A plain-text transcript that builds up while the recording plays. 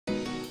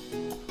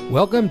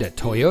Welcome to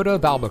Toyota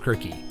of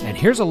Albuquerque, and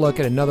here's a look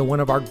at another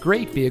one of our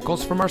great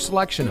vehicles from our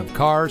selection of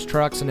cars,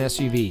 trucks, and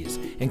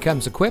SUVs, and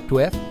comes equipped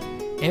with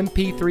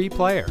MP3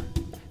 player,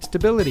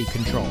 stability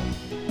control,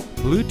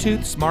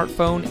 Bluetooth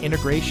smartphone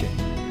integration,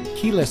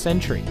 keyless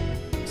entry,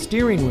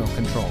 steering wheel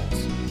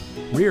controls,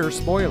 rear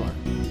spoiler,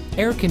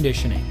 air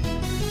conditioning,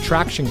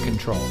 traction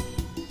control,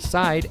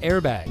 side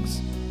airbags,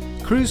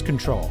 cruise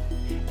control,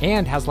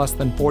 and has less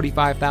than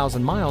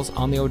 45,000 miles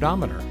on the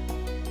odometer.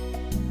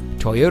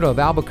 Toyota of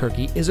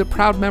Albuquerque is a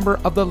proud member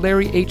of the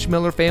Larry H.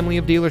 Miller family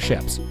of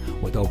dealerships.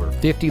 With over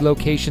 50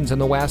 locations in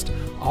the West,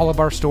 all of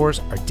our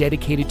stores are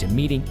dedicated to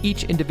meeting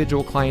each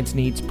individual client's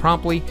needs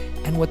promptly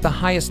and with the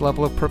highest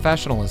level of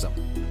professionalism.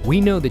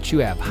 We know that you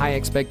have high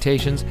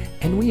expectations,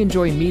 and we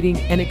enjoy meeting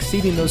and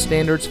exceeding those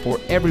standards for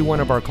every one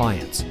of our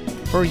clients.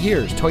 For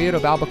years, Toyota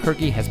of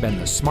Albuquerque has been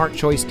the smart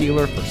choice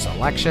dealer for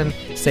selection,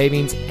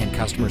 savings, and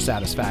customer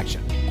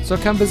satisfaction. So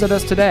come visit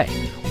us today.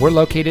 We're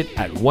located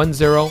at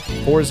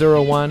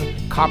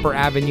 10401 Copper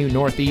Avenue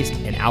Northeast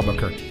in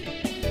Albuquerque.